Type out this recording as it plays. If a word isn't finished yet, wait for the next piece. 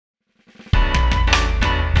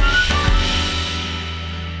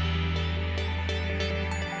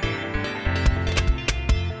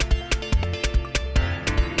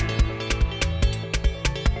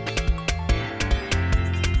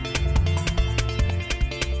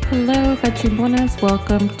Hello, Cachimbonas.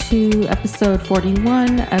 Welcome to episode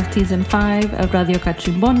 41 of season 5 of Radio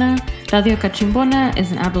Cachimbona. Radio Cachimbona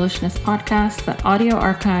is an abolitionist podcast that audio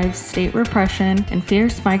archives state repression and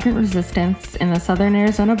fierce migrant resistance in the southern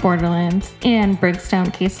Arizona borderlands and breaks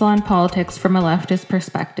down case law and politics from a leftist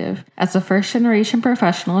perspective. As a first-generation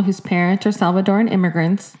professional whose parents are Salvadoran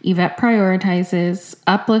immigrants, Yvette prioritizes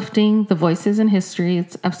uplifting the voices and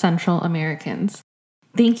histories of Central Americans.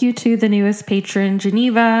 Thank you to the newest patron,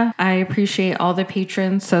 Geneva. I appreciate all the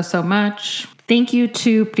patrons so much. Thank you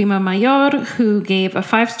to Prima Mayor, who gave a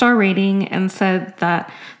 5-star rating and said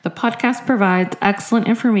that the podcast provides excellent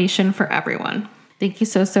information for everyone. Thank you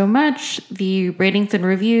so much. The ratings and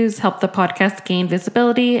reviews help the podcast gain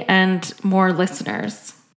visibility and more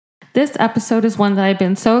listeners. This episode is one that I've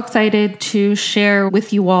been so excited to share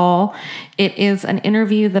with you all. It is an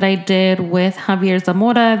interview that I did with Javier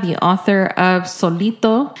Zamora, the author of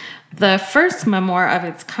Solito, the first memoir of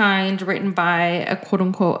its kind written by a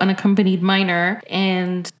quote-unquote unaccompanied minor,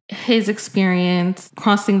 and his experience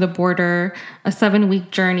crossing the border, a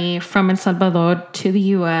 7-week journey from El Salvador to the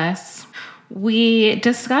U.S. We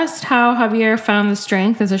discussed how Javier found the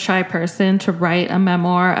strength as a shy person to write a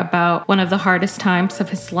memoir about one of the hardest times of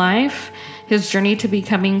his life, his journey to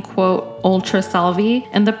becoming, quote, ultra salvi,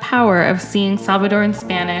 and the power of seeing Salvadoran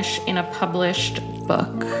Spanish in a published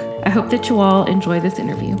book. I hope that you all enjoy this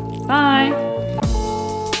interview. Bye!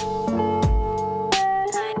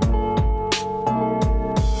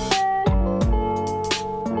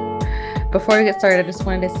 Before we get started, I just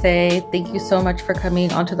wanted to say thank you so much for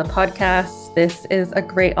coming onto the podcast. This is a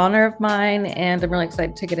great honor of mine, and I'm really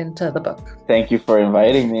excited to get into the book. Thank you for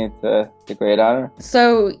inviting me. It's a great honor.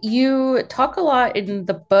 So you talk a lot in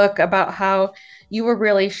the book about how you were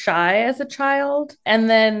really shy as a child, and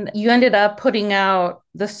then you ended up putting out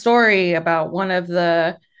the story about one of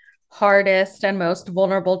the hardest and most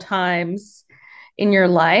vulnerable times in your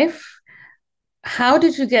life. How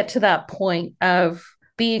did you get to that point of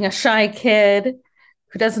being a shy kid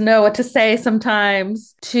who doesn't know what to say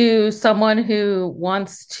sometimes to someone who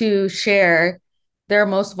wants to share their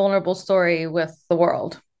most vulnerable story with the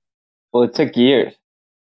world? Well, it took years.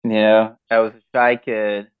 I was a shy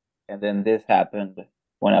kid, and then this happened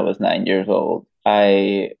when I was 9 years old.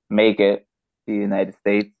 I make it to the United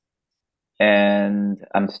States, and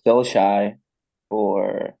I'm still shy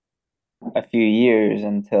for a few years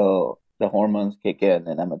until the hormones kick in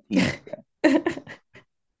and I'm a teenager.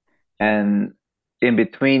 And in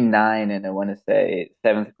between 9 and I want to say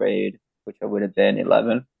 7th grade, which I would have been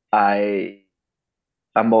 11,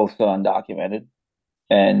 I'm also undocumented.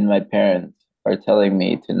 And my parents are telling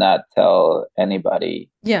me to not tell anybody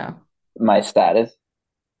my status.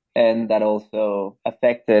 And that also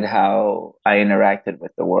affected how I interacted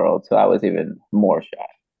with the world. So I was even more shy.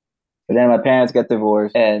 But then my parents got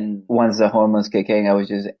divorced. And once the hormones kicked in, I was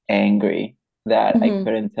just angry that I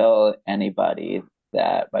couldn't tell anybody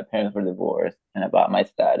that my parents were divorced and about my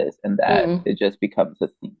status, and that it just becomes a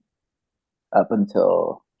theme up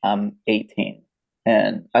until I'm 18.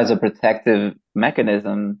 And as a protective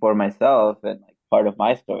mechanism for myself, and like part of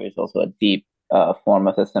my story is also a deep form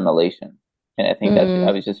of assimilation. And I think that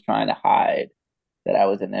I was just trying to hide that I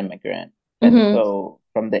was an immigrant. And so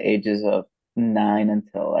from the ages of 9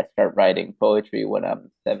 until I start writing poetry when I'm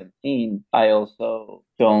 17, I also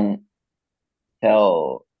don't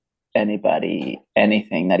tell anybody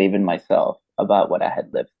anything, not even myself, about what I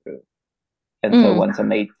had lived through. And so once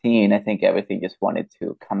I'm 18, I think everything just wanted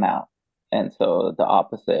to come out. And so the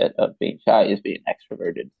opposite of being shy is being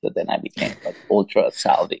extroverted. So then I became like ultra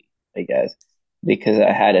salvi, I guess, because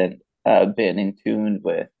I hadn't been in tune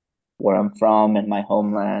with where I'm from and my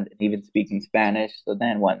homeland, and even speaking Spanish. So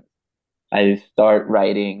then when I start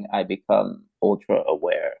writing, I become ultra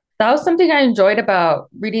aware. That was something I enjoyed about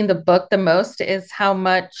reading the book the most, is how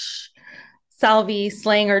much Salvi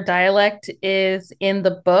slang or dialect is in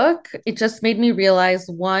the book. It just made me realize,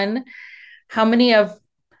 one, how many of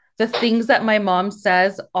the things that my mom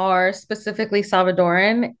says are specifically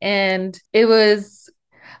Salvadoran. And it was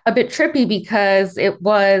a bit trippy because I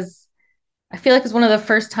feel like it's one of the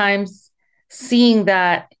first times seeing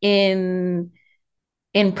that in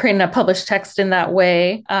print, a published text in that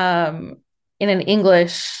way, in an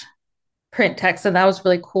English print text. And that was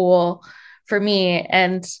really cool for me.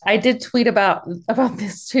 And I did tweet about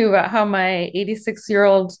this too, about how my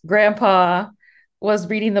 86-year-old grandpa was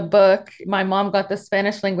reading the book. My mom got the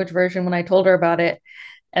Spanish language version when I told her about it.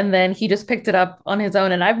 And then he just picked it up on his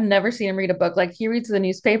own. And I've never seen him read a book. Like, he reads the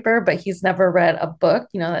newspaper, but he's never read a book.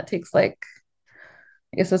 That takes like,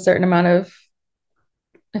 I guess, a certain amount of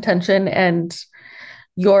attention. And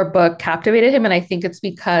your book captivated him. And I think it's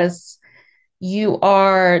because you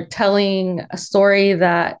are telling a story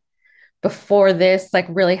that before this like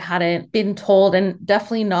really hadn't been told, and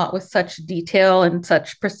definitely not with such detail and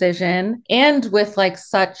such precision and with like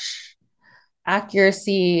such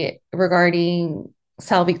accuracy regarding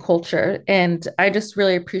Salvi culture. And I just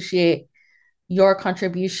really appreciate your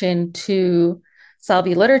contribution to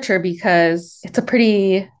Salvi literature because it's a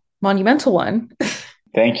pretty monumental one.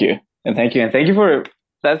 Thank you. And thank you. And thank you for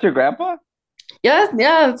that's your grandpa? Yeah,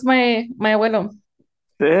 yeah, it's my abuelo.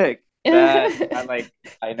 Sick. That I like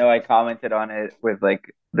I know I commented on it with like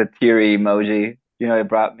the teary emoji. It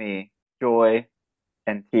brought me joy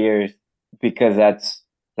and tears because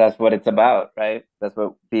that's what it's about, right? That's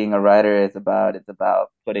what being a writer is about. It's about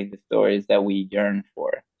putting the stories that we yearn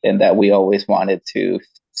for and that we always wanted to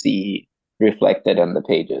see reflected on the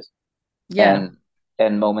pages. Yeah.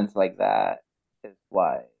 And moments like that is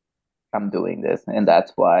why I'm doing this. And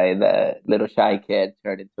that's why the little shy kid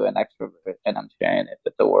turned into an extrovert and I'm sharing it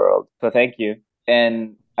with the world. So thank you.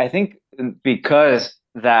 And I think because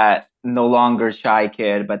that no longer shy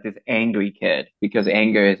kid, but this angry kid, because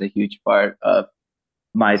anger is a huge part of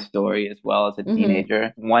my story as well as a Hmm.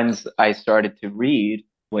 teenager. Once I started to read,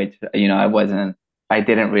 which, I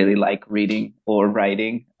didn't really like reading or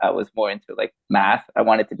writing. I was more into like math. I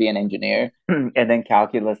wanted to be an engineer. And then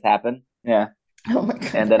calculus happened. Yeah. Oh my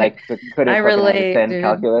God. And then I I couldn't fucking relate, understand dude.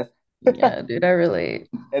 calculus. Yeah, dude, I relate.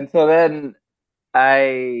 And so then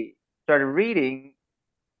I started reading,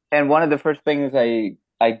 and one of the first things I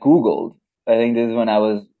Googled, I think this is when I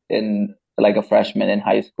was in like a freshman in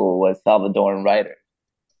high school, was Salvadoran writers.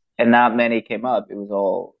 And not many came up. It was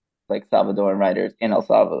all like Salvadoran writers in El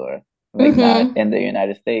Salvador, like not Hmm. in the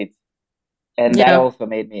United States. And that Yeah. also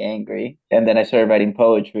made me angry. And then I started writing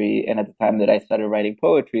poetry. And at the time that I started writing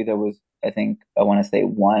poetry, there was, I think, I want to say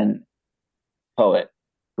one poet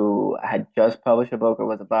who had just published a book or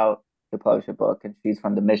was about to publish a book, and she's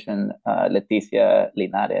from the mission, Leticia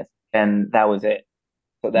Linares, and that was it.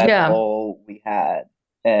 So that's Yeah. all we had.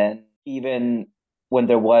 And even when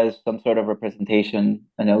there was some sort of representation,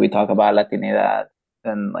 I know we talk about Latinidad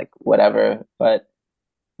and like whatever, but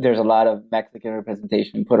there's a lot of Mexican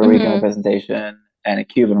representation, Puerto Rican Hmm. representation, and a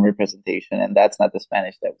Cuban representation, and that's not the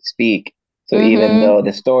Spanish that we speak. So even Hmm. though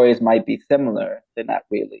the stories might be similar, they're not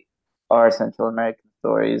really our Central American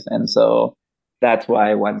stories. And so that's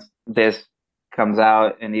why once this comes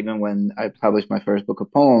out, and even when I published my first book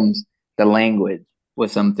of poems, the language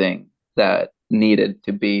was something that needed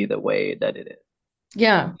to be the way that it is,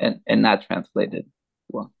 Yeah. and not translated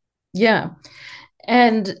well. Yeah.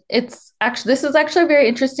 And it's actually, this is actually a very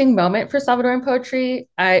interesting moment for Salvadoran poetry.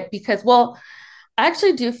 Because, well, I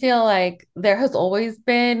actually do feel like there has always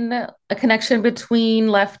been a connection between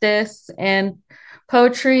leftists and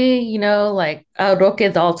poetry, like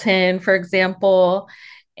Roque Dalton, for example.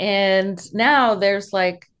 And now there's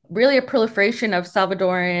like really a proliferation of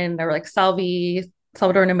Salvadoran or like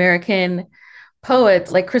Salvadoran American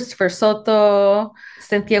poets like Christopher Soto,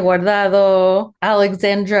 Cynthia Guardado,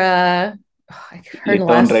 Alexandra. Oh, I heard the Ritón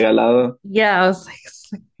last. regalado, Yeah, I was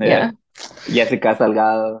like, yeah. yeah. Jessica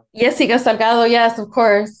Salgado. Jessica Salgado, yes, of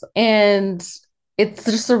course. And it's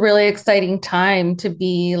just a really exciting time to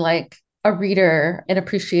be like a reader and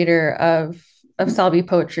appreciator of Salvi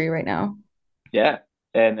poetry right now. Yeah,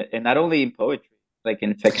 and not only in poetry, like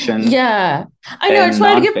in fiction Yeah. I know, I just and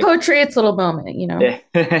wanted to give nonfiction. poetry its little moment. Yeah.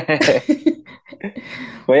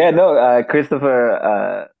 But yeah, no,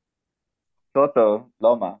 Christopher Soto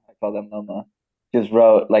Loma, I call them Loma, just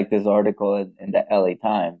wrote like this article in the LA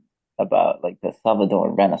Times about like the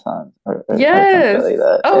Salvadoran Renaissance or some shit like Yes.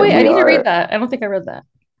 that. Oh And wait, I need to read that. I don't think I read that.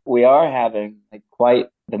 we are having like quite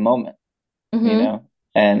the moment, you Hmm. know?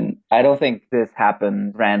 And I don't think this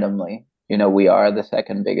happened randomly. We are the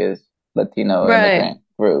second biggest Latino Right. immigrant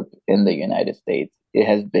group in the United States. It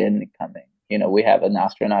has been coming. We have an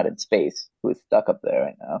astronaut in space who is stuck up there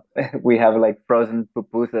right now. We have like frozen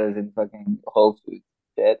pupusas in fucking Whole Foods.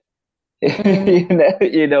 Shit.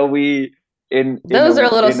 Mm. We Those are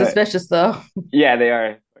a little suspicious though. yeah, they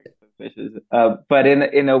are quite suspicious. But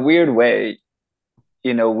in a weird way,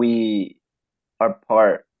 we are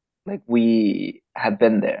part, like we have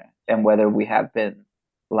been there, and whether we have been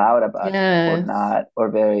loud about it or Yes. not, or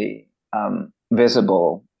very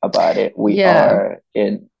visible about it, we Yeah. are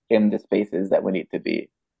in the spaces that we need to be,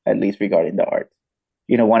 at least regarding the arts.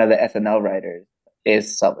 One of the SNL writers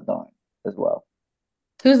is Salvadoran as well.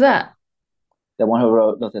 Who's that? The one who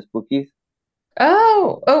wrote Los Spookies,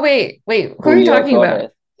 Oh, wait. Who are you Julio talking about?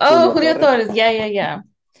 Torres. Oh, Julio Julio Torres. Torres. Yeah.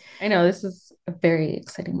 I know this is a very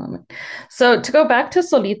exciting moment. So to go back to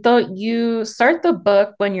Solito, you start the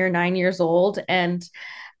book when you're 9 years old, and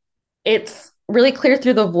it's really clear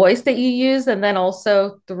through the voice that you use and then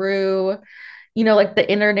also through, like the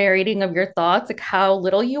inner narrating of your thoughts, like how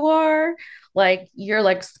little you are, like you're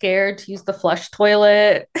like scared to use the flush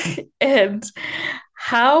toilet. And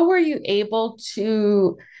how were you able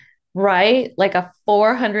to write like a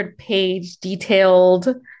 400-page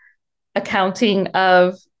detailed accounting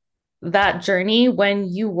of that journey when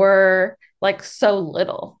you were like so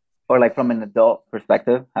little? Or like from an adult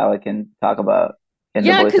perspective, how I can talk about in the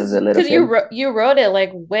Yeah, voice of because the little you kid. wrote it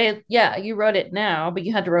like way, yeah, you wrote it now, but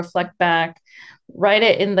you had to reflect back, write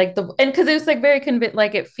it in like the, and because it was like very convinced,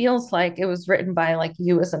 like it feels like it was written by like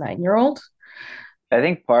you as a 9-year-old. I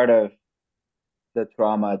think part of the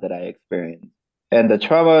trauma that I experienced, and the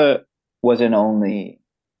trauma wasn't only,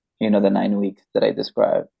 the 9 weeks that I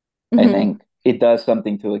described. I Mm-hmm. think it does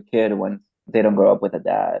something to a kid when they don't grow up with a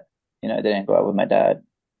dad. I didn't grow up with my dad.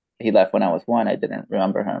 He left when I was 1. I didn't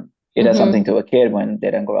remember him. It does something Mm-hmm. to a kid when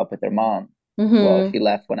they didn't grow up with their mom. Well, Mm-hmm. she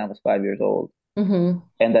left when I was 5 years old. Mm-hmm.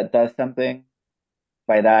 And that does something.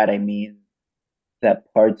 By that, I mean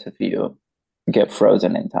that parts of you get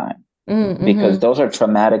frozen in time because Mm-hmm. those are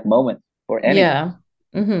traumatic moments for anyone. Yeah.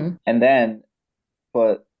 Mm-hmm. And then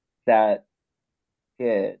put that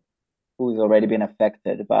kid who's already been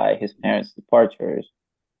affected by his parents' departures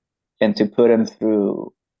and to put him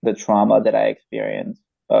through the trauma that I experienced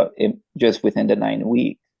just within the 9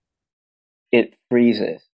 weeks, it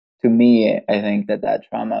freezes. To me, I think that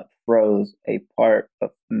trauma froze a part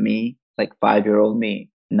of me, like 5-year-old me,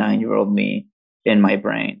 9-year-old me, in my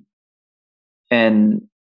brain. And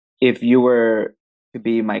if you were to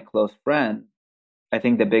be my close friend, I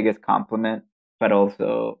think the biggest compliment, but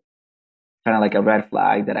also kind of like a red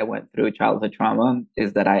flag that I went through childhood trauma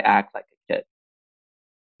is that I act like a kid.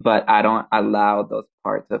 But I don't allow those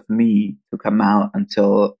parts of me to come out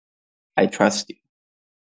until I trust you.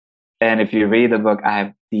 And if you read the book, I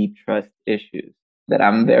have deep trust issues that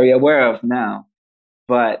I'm very aware of now.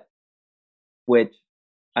 But which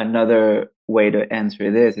another way to answer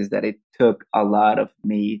this is that it took a lot of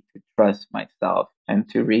me to trust myself and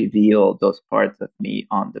to reveal those parts of me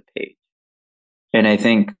on the page. And I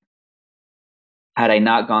think had I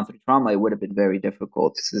not gone through trauma, it would have been very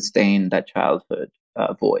difficult to sustain that childhood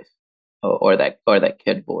voice or that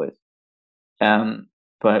kid voice. Um,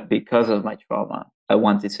 but because of my trauma, I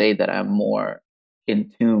want to say that I'm more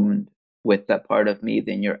in tune with that part of me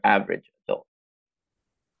than your average adult.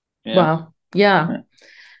 Yeah. Wow. Yeah. Yeah.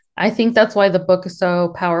 I think that's why the book is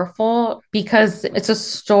so powerful because it's a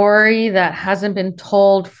story that hasn't been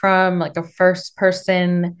told from like a first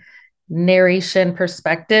person narration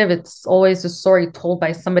perspective. It's always a story told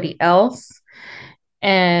by somebody else.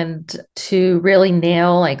 And to really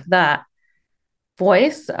nail like that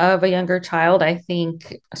voice of a younger child, I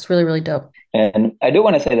think it's really, really dope. And I do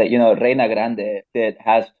want to say that, Reina Grande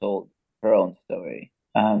has told her own story.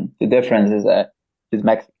 The difference is that she's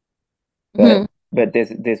Mexican, Mhm. but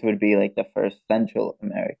this would be like the first Central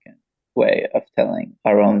American way of telling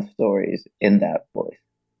our own stories in that voice.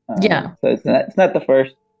 Yeah. So it's not the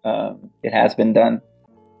first. It has been done,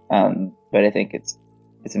 but I think it's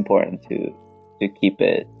important to keep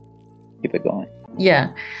it going.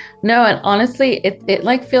 Yeah. No, and honestly, it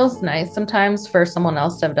like feels nice sometimes for someone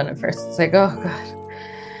else to have done it first. It's like, oh God.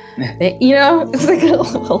 It's like a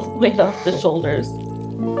little weight off the shoulders.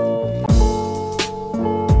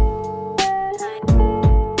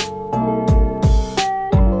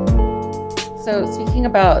 So, speaking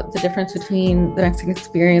about the difference between the Mexican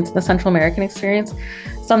experience and the Central American experience,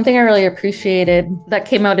 something I really appreciated that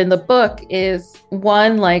came out in the book is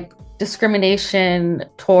one, like discrimination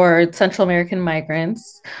toward Central American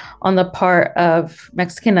migrants on the part of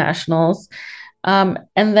Mexican nationals. And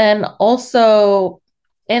then also,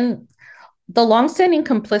 in the longstanding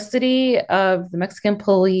complicity of the Mexican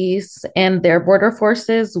police and their border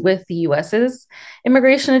forces with the US's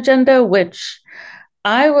immigration agenda, which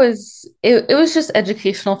it was just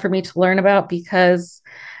educational for me to learn about because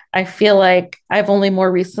I feel like I've only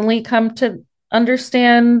more recently come to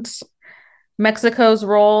understand Mexico's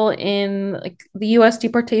role in like the US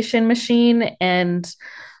deportation machine. And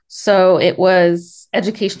so it was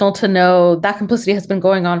educational to know that complicity has been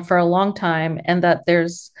going on for a long time and that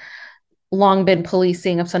there's long been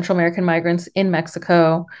policing of Central American migrants in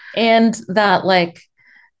Mexico. And that like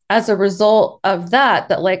as a result of that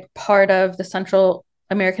like part of the Central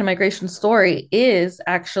American migration story is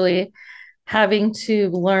actually having to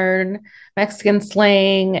learn Mexican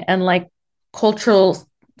slang and like cultural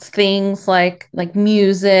things like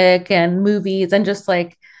music and movies and just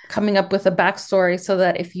like coming up with a backstory so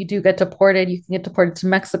that if you do get deported, you can get deported to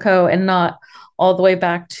Mexico and not all the way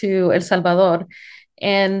back to El Salvador.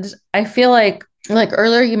 And I feel like like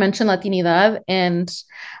earlier you mentioned Latinidad, and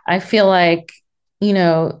I feel like,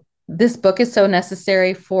 this book is so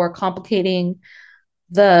necessary for complicating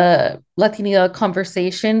the Latinidad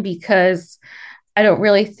conversation because I don't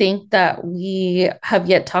really think that we have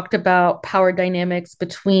yet talked about power dynamics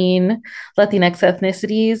between Latinx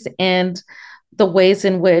ethnicities and the ways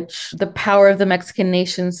in which the power of the Mexican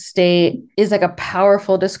nation state is like a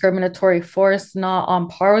powerful discriminatory force, not on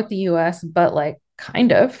par with the US, but like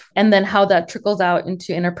kind of. And then how that trickles out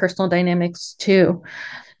into interpersonal dynamics too.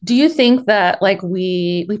 Do you think that like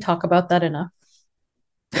we talk about that enough?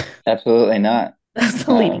 Absolutely not. That's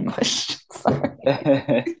a leading Um, question.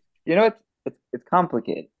 Sorry. it's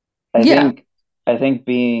complicated. I Yeah, think I think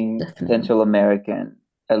being definitely. Central American,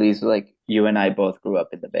 at least like you and I both grew up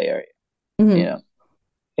in the Bay Area, you Hmm. know,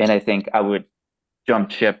 and I think I would jump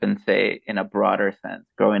ship and say in a broader sense,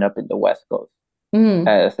 growing up in the West Coast Hmm.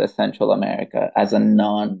 as a Central America, as a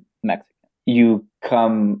non-Mexican, you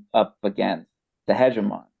come up against the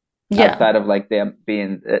hegemon Yeah. outside of like them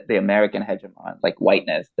being the American hegemon, like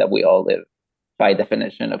whiteness that we all live by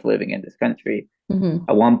definition of living in this country. Hmm.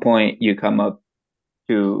 At one point, you come up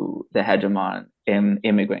to the hegemon in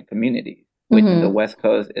immigrant communities, which in the Hmm. West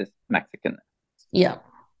Coast is Mexican. Yeah.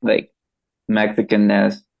 Like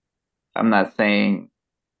Mexicanness, I'm not saying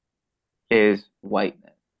is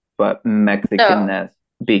whiteness, but No. Mexicanness,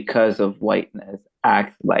 because of whiteness,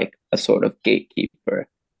 acts like a sort of gatekeeper.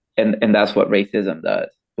 And that's what racism does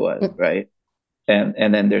to us, right?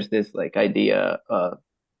 And then there's this like idea of,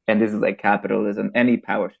 and this is like capitalism, any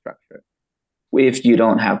power structure. If you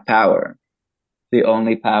don't have power, the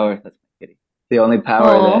only power that's the only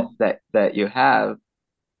power Oh. that you have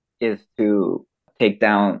is to take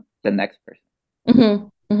down the next person.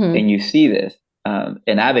 Hmm. Hmm. And you see this,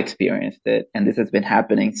 and I've experienced it, and this has been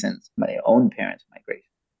happening since my own parents'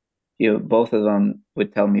 migration. Both of them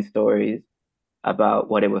would tell me stories about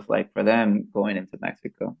what it was like for them going into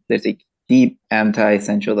Mexico. There's a deep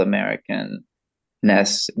anti-Central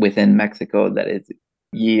Americanness within Mexico that is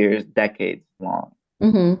years, decades long.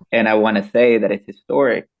 Hmm. And I want to say that it's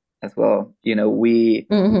historic as well. We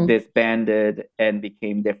Hmm. disbanded and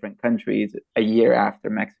became different countries a year after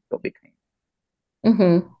Mexico became.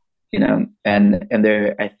 Hmm. And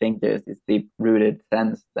there, I think there's this deep rooted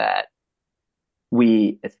sense that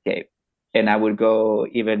we escaped. And I would go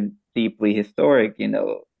even deeply historic,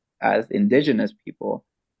 as indigenous people,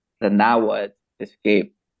 the Nahuatl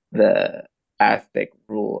escaped the Aztec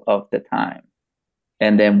rule of the time.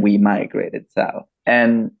 And then we migrated south.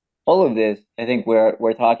 And all of this, I think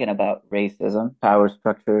we're talking about racism, power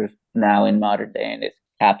structures now in modern day, and it's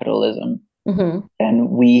capitalism. Hmm. And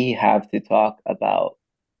we have to talk about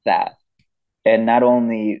that. And not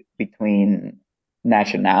only between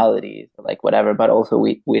nationalities, like whatever, but also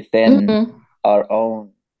within Hmm. our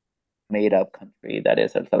own made up country that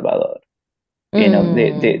is El Salvador. Hmm.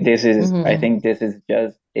 This is, I Hmm. think this is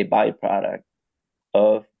just a byproduct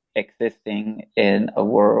of existing in a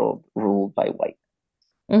world ruled by white.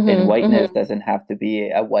 And Hmm. whiteness Hmm. doesn't have to be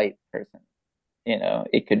a white person.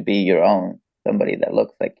 It could be your own, somebody that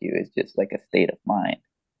looks like you. Is just like a state of mind.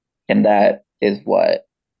 And that is what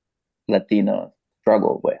Latinos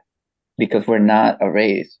struggle with because we're not a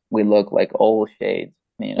race. We look like all shades,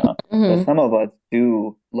 but Hmm. some of us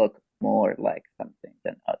do look more like something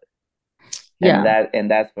than others. And Yeah.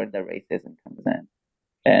 that's where the racism comes in.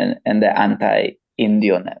 And the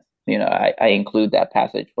anti-Indio-ness. I include that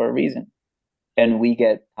passage for a reason. And we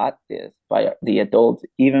get taught this by the adults,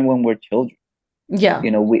 even when we're children. Yeah.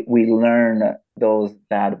 We learn those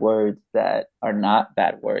bad words that are not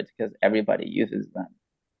bad words because everybody uses them.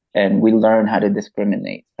 And we learn how to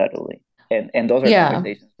discriminate subtly. And those are Yeah.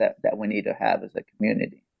 conversations that we need to have as a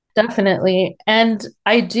community. Definitely. And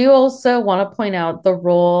I do also want to point out the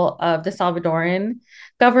role of the Salvadoran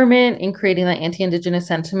government in creating that anti-Indigenous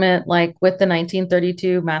sentiment, like with the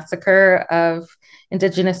 1932 massacre of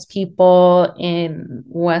Indigenous people in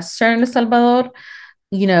Western El Salvador.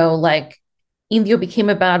 Like Indio became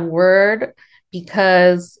a bad word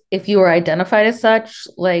because if you were identified as such,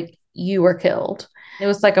 like you were killed. It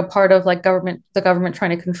was like a part of like the government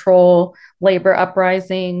trying to control labor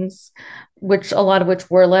uprisings, which a lot of which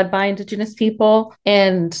were led by indigenous people.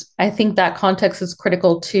 And I think that context is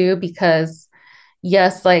critical too, because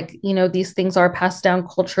yes, like, these things are passed down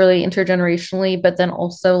culturally, intergenerationally, but then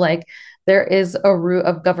also like there is a root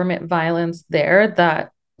of government violence there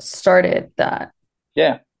that started that.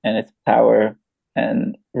 Yeah. And it's power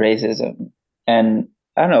and racism. And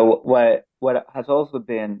I don't know what has also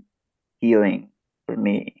been healing for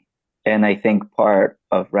me. And I think part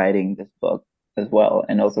of writing this book as well,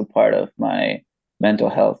 and also part of my mental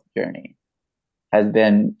health journey has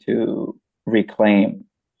been to reclaim,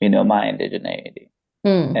 my indigeneity.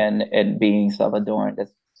 Mm. And being Salvadoran,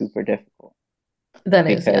 that's super difficult That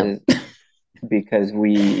is, yeah. because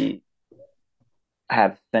we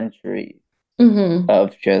have centuries Mm-hmm.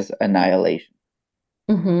 of just annihilation,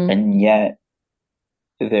 Mm-hmm. and yet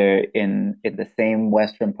they're in the same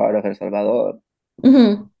western part of El Salvador,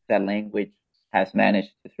 Mm-hmm. that language has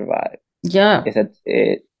managed to survive. Yeah. Is that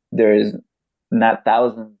there is not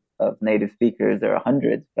thousands of native speakers, there are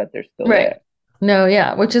hundreds, but they're still Right. there. No,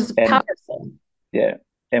 yeah, which is And powerful. yeah,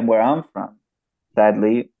 and where I'm from,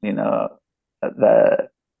 sadly, the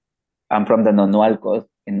I'm from the Nonualcos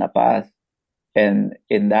in La Paz, and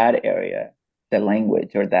in that area, the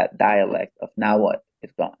language or that dialect of Nahuatl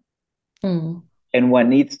is gone. Mm. And what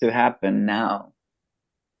needs to happen now,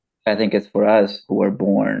 I think it's for us who were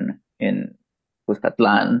born in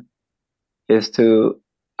Cuscatlan, is to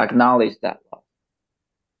acknowledge that loss.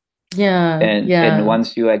 Yeah, And yeah.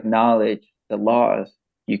 once you acknowledge the loss,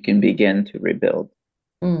 you can begin to rebuild,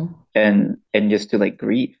 Mm. and just to like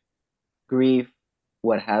grieve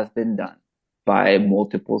what has been done by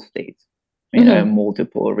multiple states, Mm-hmm.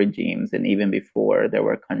 multiple regimes, and even before there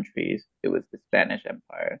were countries, it was the Spanish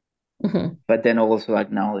Empire. Mm-hmm. But then also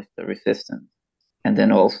acknowledge the resistance, and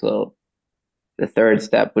then also the third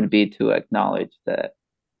step would be to acknowledge that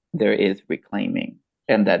there is reclaiming,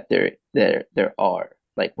 and that there are,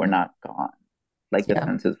 like, we're not gone, like the Yeah.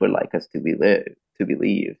 census would like us to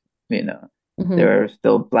believe, you know Mm-hmm. there are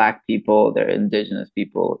still Black people, there are indigenous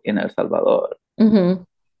people in El Salvador, Mm-hmm.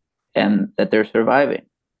 and that they're surviving.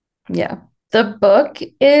 Yeah. The book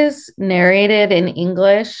is narrated in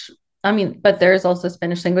English. I mean, but there's also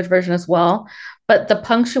Spanish language version as well. But the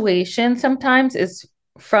punctuation sometimes is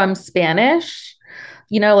from Spanish.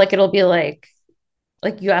 Like it'll be like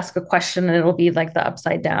you ask a question and it'll be like the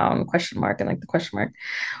upside down question mark and like the question mark.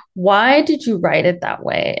 Why did you write it that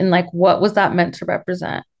way? And like what was that meant to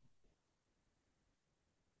represent?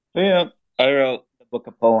 So, yeah, I wrote the book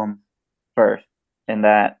of poems first, and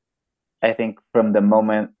that, I think, from the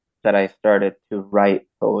moment that I started to write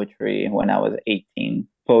poetry when I was 18,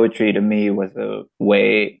 poetry to me was a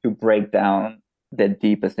way to break down the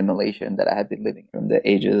deep assimilation that I had been living from the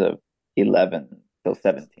ages of 11 till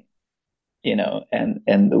 17,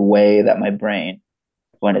 and the way that my brain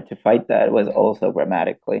wanted to fight that was also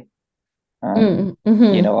grammatically. Mm, Um,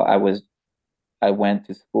 mm-hmm. I went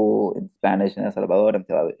to school in Spanish in El Salvador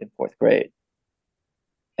until I was in fourth grade,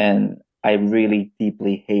 and I really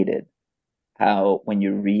deeply hated how when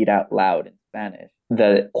you read out loud in Spanish,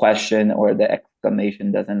 the question or the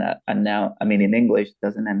exclamation doesn't announce. I mean, in English,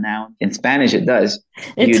 doesn't announce. In Spanish, it does.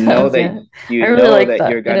 It You know does, that yeah. I you really know like that that.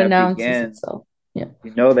 you're It gonna announces begin. itself. Yeah.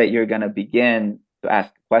 You know that you're gonna begin to ask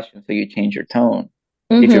a question, so you change your tone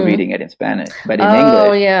if you're Mm-hmm. reading it in Spanish. But in Oh,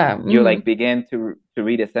 English, yeah. you Mm-hmm. like begin to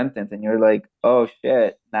read a sentence, and you're like, oh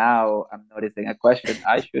shit! Now I'm noticing a question.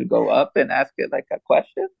 I should go up and ask it like a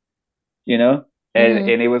question, you know. Mm-hmm.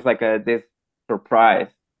 And it was like a this surprise,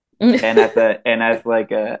 and as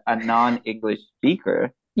like a non-English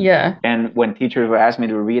speaker, Yeah. and when teachers would ask me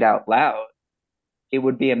to read out loud, it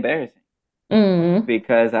would be embarrassing Mm.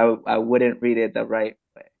 because I wouldn't read it the right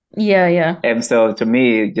way. Yeah, yeah. And so to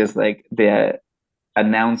me, just like the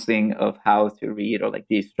announcing of how to read, or like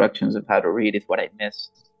the instructions of how to read, is what I miss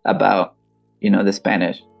about, the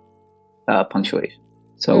Spanish punctuation.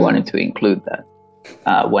 So I wanted Mm. to include that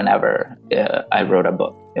whenever I wrote a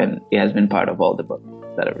book, and it has been part of all the books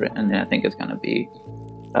that I've written, and I think it's gonna be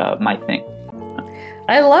my thing.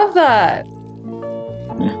 I love that.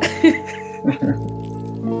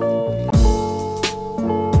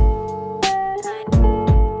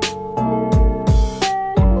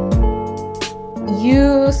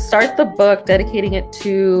 You start the book dedicating it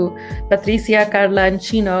to Patricia, Carla, and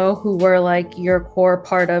Chino, who were like your core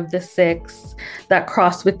part of the six that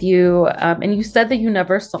crossed with you. And you said that you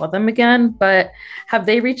never saw them again, but have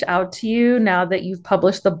they reached out to you now that you've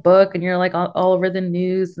published the book and you're like all over the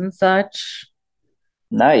news and such?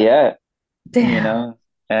 Not yet, Damn,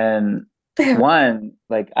 and damn. one,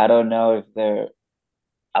 like, I don't know if they're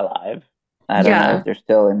alive. I don't know if Yeah, they're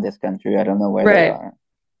still in this country. I don't know where they right. are.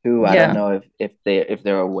 Two, I don't Yeah. know if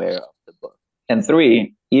they're aware of the book. And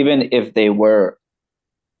three, even if they were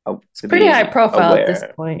It's to pretty high be profile at this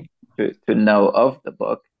aware, point. to know of the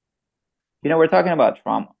book, we're talking about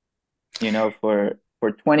trauma.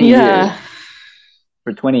 For 20 years,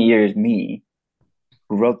 Yeah. me,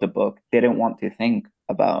 who wrote the book, didn't want to think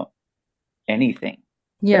about anything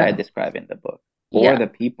that I Yeah. describe in the book, or Yeah. the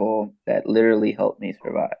people that literally helped me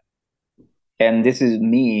survive. And this is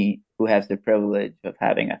me, who has the privilege of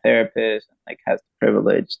having a therapist, and like has the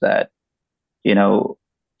privilege that, you know,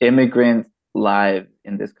 immigrant lives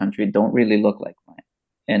in this country don't really look like mine.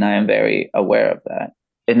 And I am very aware of that.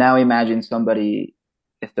 And now imagine somebody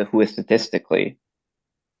who is statistically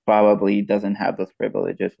probably doesn't have those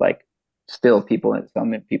privileges. Like still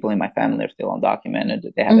some people in my family are still undocumented.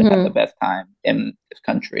 They haven't had the Mm-hmm. best time in this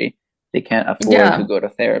country. They can't afford to Yeah. go to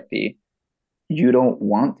therapy. You don't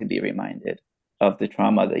want to be reminded of the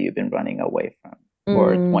trauma that you've been running away from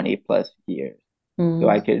for Mm-hmm. 20 plus years. So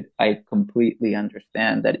I completely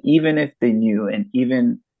understand that even if they knew, and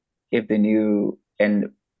even if they knew and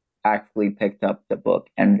actually picked up the book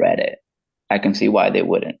and read it, I can see why they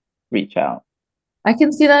wouldn't reach out. I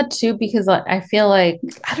can see that too because I feel like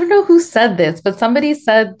I don't know who said this, but somebody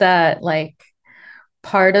said that like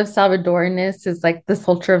part of Salvadorness is like this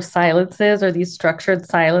culture of silences or these structured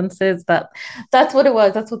silences that's what it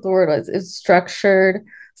was. That's what the word was. It's structured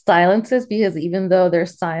silences because even though they're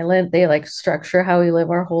silent, they like structure how we live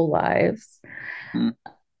our whole lives. Mm.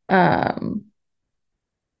 Um,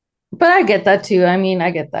 but I get that too. I mean,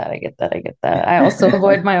 I get that. I get that. I get that. I also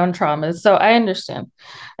avoid my own traumas. So I understand.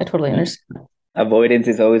 I totally Yeah. understand. Avoidance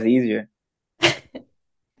is always easier.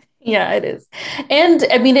 Yeah, it is. And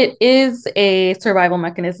I mean, it is a survival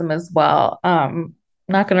mechanism as well.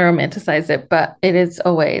 Not going to romanticize it, but it is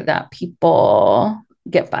a way that people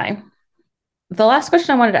get by. The last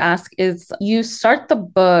question I wanted to ask is you start the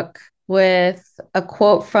book with a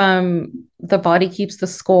quote from The Body Keeps the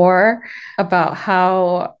Score about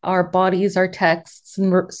how our bodies are texts.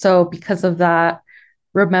 And so, because of that,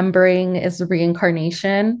 remembering is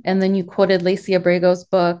reincarnation. And then you quoted Lacey Abrego's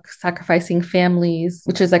book, Sacrificing Families,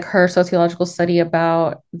 which is like her sociological study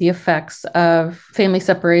about the effects of family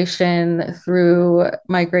separation through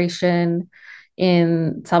migration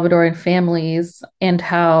in Salvadoran families and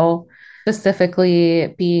how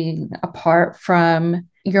specifically being apart from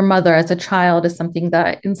your mother as a child is something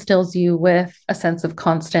that instills you with a sense of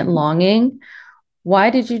constant longing.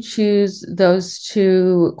 Why did you choose those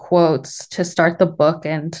two quotes to start the book?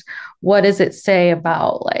 And what does it say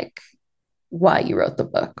about like why you wrote the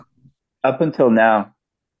book? Up until now,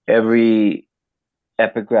 every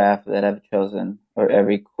epigraph that I've chosen or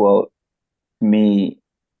every quote to me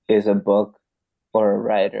is a book or a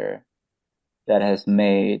writer that has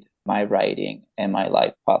made my writing and my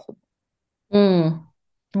life possible. Mm,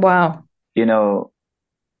 wow. You know,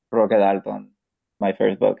 Roque Dalton, my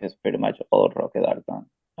first book is pretty much all Roque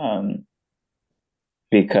Dalton.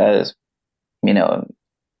 Because, you know,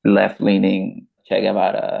 left-leaning Che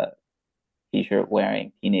Guevara t-shirt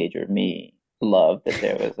wearing teenager me loved that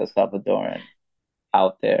there was a Salvadoran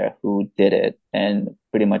out there who did it and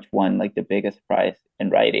pretty much won like the biggest prize in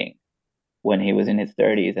writing when he was in his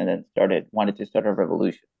 30s and then wanted to start a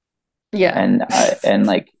revolution Yeah. and and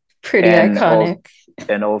like Pretty and also iconic.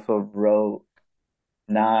 and also wrote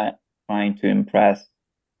not trying to impress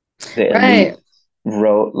the elites, Right.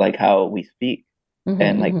 wrote like how we speak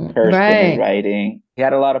and like cursed in his Right. writing. He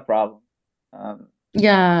had a lot of problems,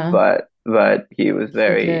 Yeah, but he was he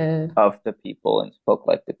very did. of the people and spoke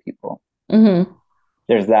like the people. Hmm.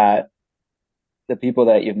 There's that the people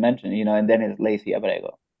that you've mentioned, and then it's Lacey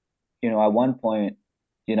Abrego. At one point,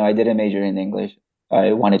 I didn't major in English.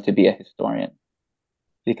 I wanted to be a historian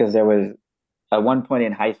because there was at one point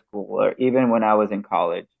in high school or even when I was in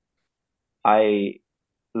college, I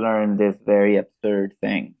learned this very absurd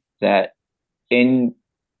thing that in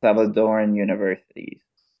Salvadoran universities,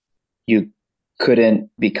 you couldn't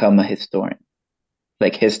become a historian.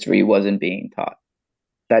 Like history wasn't being taught.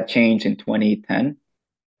 That changed in 2010.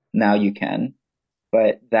 Now you can.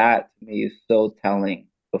 But that to me is so telling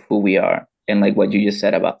of who we are and like what you just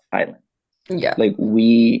said about silence. Yeah, Like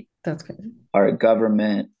that's good. our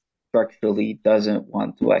government structurally doesn't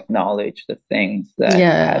want to acknowledge the things that has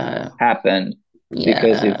Yeah, happened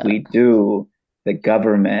because if yeah. we do, the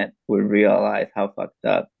government will realize how fucked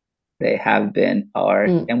up they have been, are,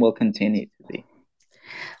 Mm. and will continue to be.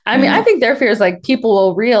 I You mean, I know? think their fear is like people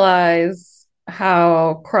will realize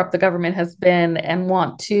how corrupt the government has been and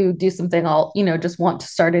want to do something just want to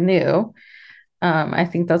start anew. I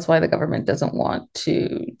think that's why the government doesn't want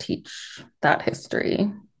to teach that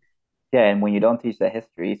history. Yeah, and when you don't teach the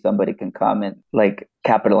history, somebody can come and like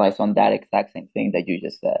capitalize on that exact same thing that you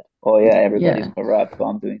just said. Oh yeah, everybody's Yeah, corrupt, so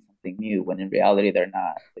I'm doing something new. When in reality, they're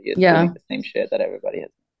not. They're just doing yeah. the same shit that everybody has.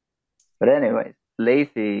 But anyways,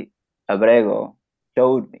 Lacey Abrego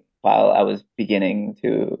showed me while I was beginning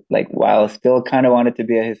to like while I still kind of wanted to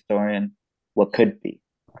be a historian, what could be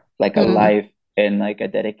like a Mm, life and like a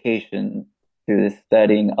dedication to the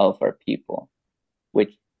studying of our people,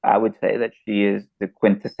 which I would say that she is the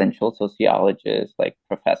quintessential sociologist, like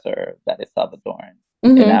professor that is Salvadoran.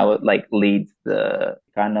 And hmm. now it leads the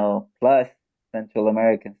Chicano plus Central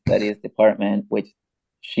American Studies department, which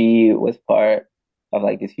she was part of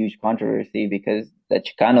like this huge controversy because the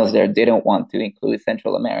Chicanos there didn't want to include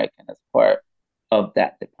Central American as part of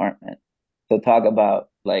that department. So talk about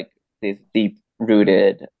like this deep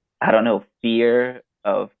rooted, I don't know, fear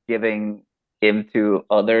of giving into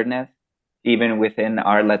otherness, even within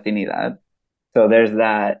our Latinidad. So there's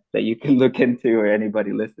that you can look into, or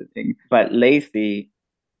anybody listening. But Lacey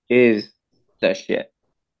is the shit.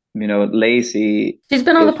 You know, Lacey She's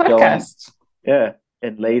been on the is showing, podcast. yeah,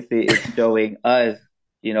 and Lacey is showing us,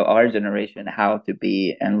 you know, our generation how to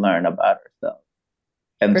be and learn about ourselves.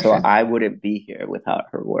 And For so sure. I wouldn't be here without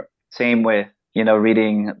her work. Same with, you know,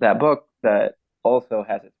 reading that book that also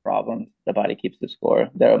has its problems, The Body Keeps the Score.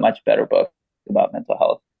 There are much better books about mental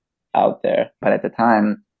health out there. But at the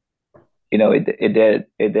time, you know, it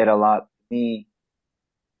did a lot for me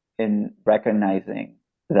in recognizing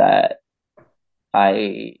that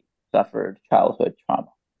I suffered childhood trauma.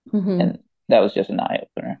 Mm-hmm. And that was just an eye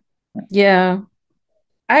opener. Yeah,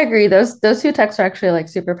 I agree. Those two texts are actually like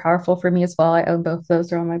super powerful for me as well. I own both those.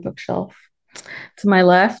 They're on my bookshelf to my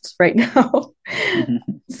left right now.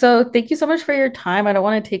 So thank you so much for your time. I don't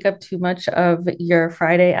want to take up too much of your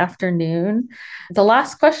Friday afternoon. The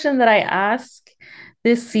last question that I ask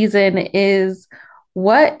this season is,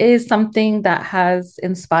 what is something that has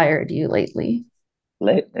inspired you lately?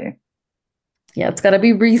 Lately, Yeah, it's got to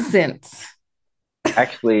be recent.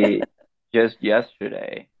 actually, just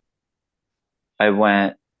yesterday, I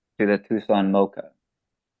went to the Tucson MoCA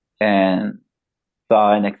and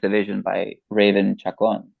saw an exhibition by Raven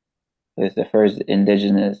Chacon, who is the first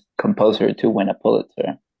indigenous composer to win a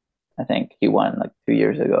Pulitzer. I think he won like 2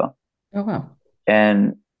 years ago. Oh, wow.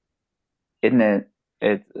 And in it,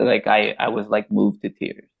 it's like I was like moved to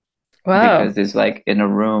tears Wow. because it's like in a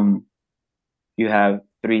room, you have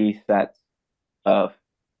three sets of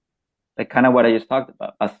like kind of what I just talked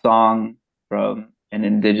about, a song from an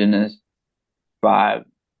indigenous tribe,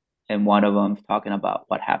 and one of them's talking about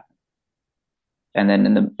what happened. And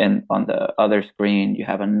then on the other screen, you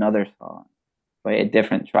have another song by a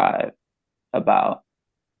different tribe about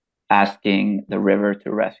asking the river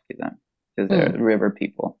to rescue them because they're river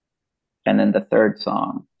people. And then the third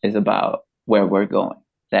song is about where we're going,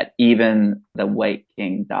 that even the white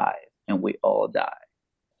king dies and we all die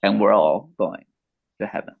and we're all going to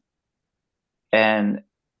heaven. And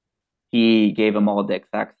he gave them all the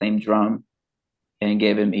exact same drum and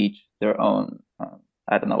gave them each their own,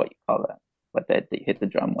 I don't know what you call that, but they hit the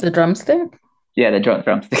drum with. The drumstick? Yeah, the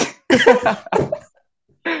drumstick.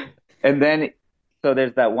 And then, so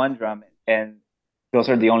there's that one drum, and those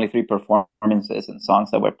are the only three performances and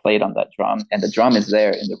songs that were played on that drum. And the drum is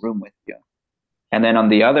there in the room with you. And then on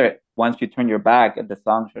the other, once you turn your back and the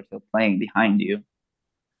songs are still playing behind you,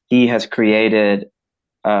 he has created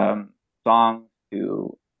songs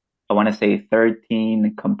to, I want to say,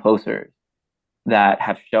 13 composers that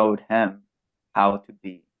have showed him how to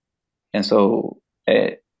be. And so,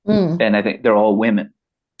 and I think they're all women.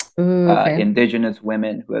 Okay. Indigenous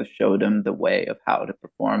women who have showed them the way of how to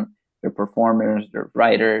perform. They're performers, they're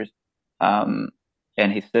writers, and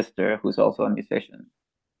his sister, who's also a musician.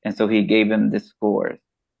 And so he gave him the scores.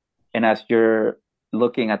 And as you're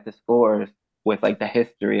looking at the scores with like the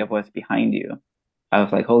history of what's behind you, I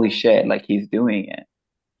was like, holy shit, like he's doing it.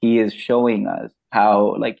 He is showing us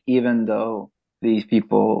how, like, even though these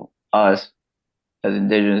people, us as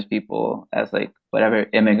indigenous people, as like whatever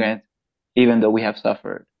immigrants, even though we have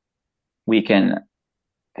suffered, we can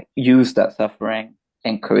use that suffering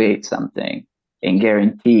and create something and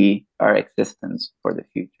guarantee our existence for the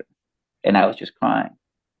future. And I was just crying.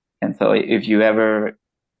 And so if you ever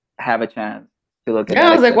have a chance to look at Yeah,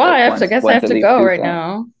 I was like, wow, I guess I have to go right songs.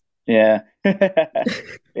 now. Yeah.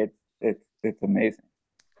 it's amazing.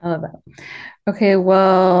 I love that. Okay,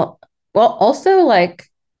 well, also like,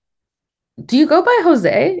 do you go by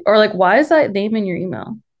Jose, or like why is that name in your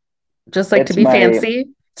email? Just like to be fancy?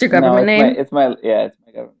 It's your government name? It's my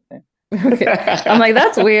government name. Okay. I'm like,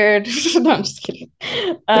 that's weird. No, I'm just kidding.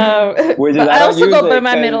 But I also go by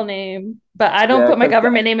my middle name, but I don't put my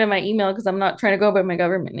government name in my email because I'm not trying to go by my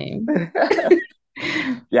government name.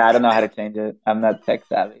 Yeah, I don't know how to change it. I'm not tech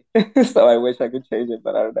savvy. So I wish I could change it,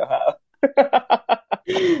 but I don't know how.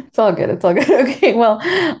 It's all good. It's all good. Okay. Well,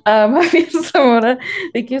 Simona,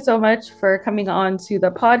 thank you so much for coming on to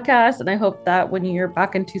the podcast. And I hope that when you're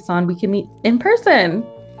back in Tucson, we can meet in person.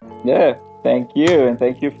 Yeah. Thank you. And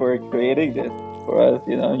thank you for creating this for us.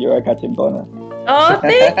 You know, you're a Cachimbona. Oh,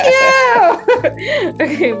 thank you.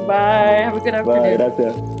 Okay. Bye. Have a good afternoon. Bye.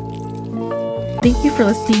 Gracias. Thank you for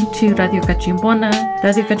listening to Radio Cachimbona.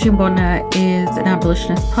 Radio Cachimbona is an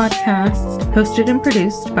abolitionist podcast hosted and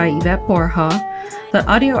produced by Yvette Borja. The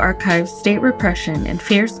audio archives state repression and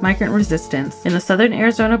fierce migrant resistance in the southern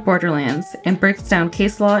Arizona borderlands and breaks down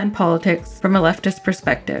case law and politics from a leftist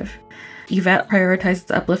perspective. Yvette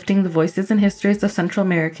prioritizes uplifting the voices and histories of Central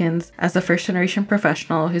Americans as a first-generation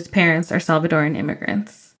professional whose parents are Salvadoran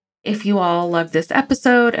immigrants. If you all love this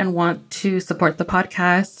episode and want to support the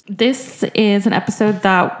podcast, this is an episode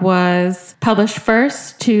that was published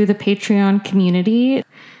first to the Patreon community.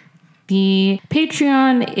 The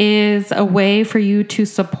Patreon is a way for you to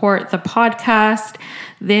support the podcast.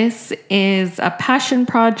 This is a passion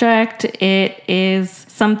project. It is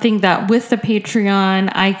something that with the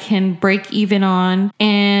Patreon, I can break even on,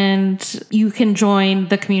 and you can join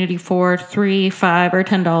the community for $3, $5, or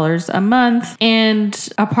 $10 a month. And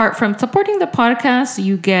apart from supporting the podcast,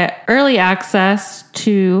 you get early access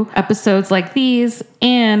to episodes like these,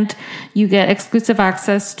 and you get exclusive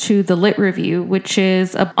access to the Lit Review, which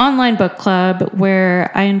is an online book club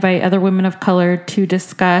where I invite other women of color to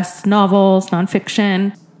discuss novels,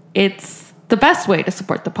 nonfiction. It's the best way to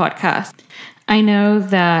support the podcast. I know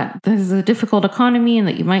that this is a difficult economy and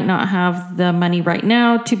that you might not have the money right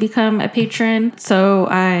now to become a patron. So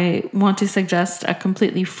I want to suggest a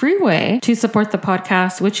completely free way to support the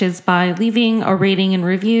podcast, which is by leaving a rating and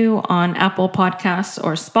review on Apple Podcasts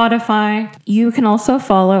or Spotify. You can also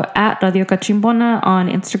follow at Radio Cachimbona on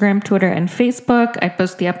Instagram, Twitter, and Facebook. I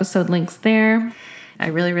post the episode links there. I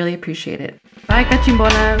really, really appreciate it. Bye,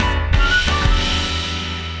 Cachimbonas.